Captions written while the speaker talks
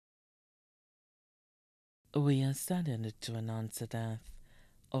We are saddened to announce the death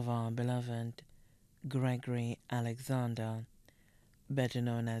of our beloved Gregory Alexander, better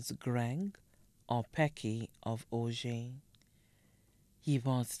known as Greg or Pecky of Auger. He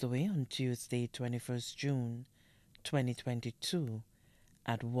passed away on Tuesday, 21st June 2022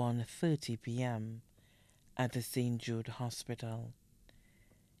 at 1:30 p.m. at the St. Jude Hospital.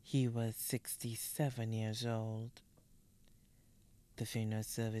 He was 67 years old. The funeral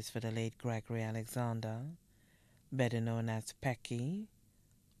service for the late Gregory Alexander, better known as Pecky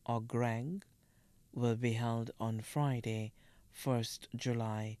or Greg, will be held on Friday, 1st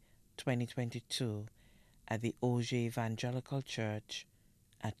July 2022 at the Auger Evangelical Church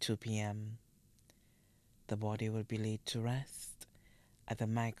at 2 p.m. The body will be laid to rest at the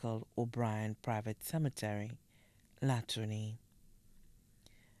Michael O'Brien Private Cemetery, Latony.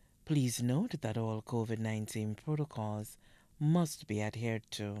 Please note that all COVID-19 protocols must be adhered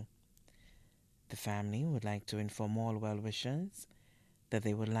to. The family would like to inform all well-wishers that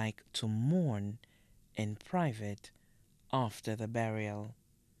they would like to mourn in private after the burial.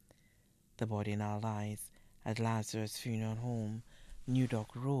 The body now lies at Lazarus Funeral Home, New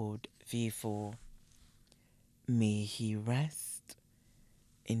Dock Road, V4. May he rest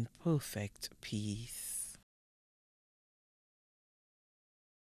in perfect peace.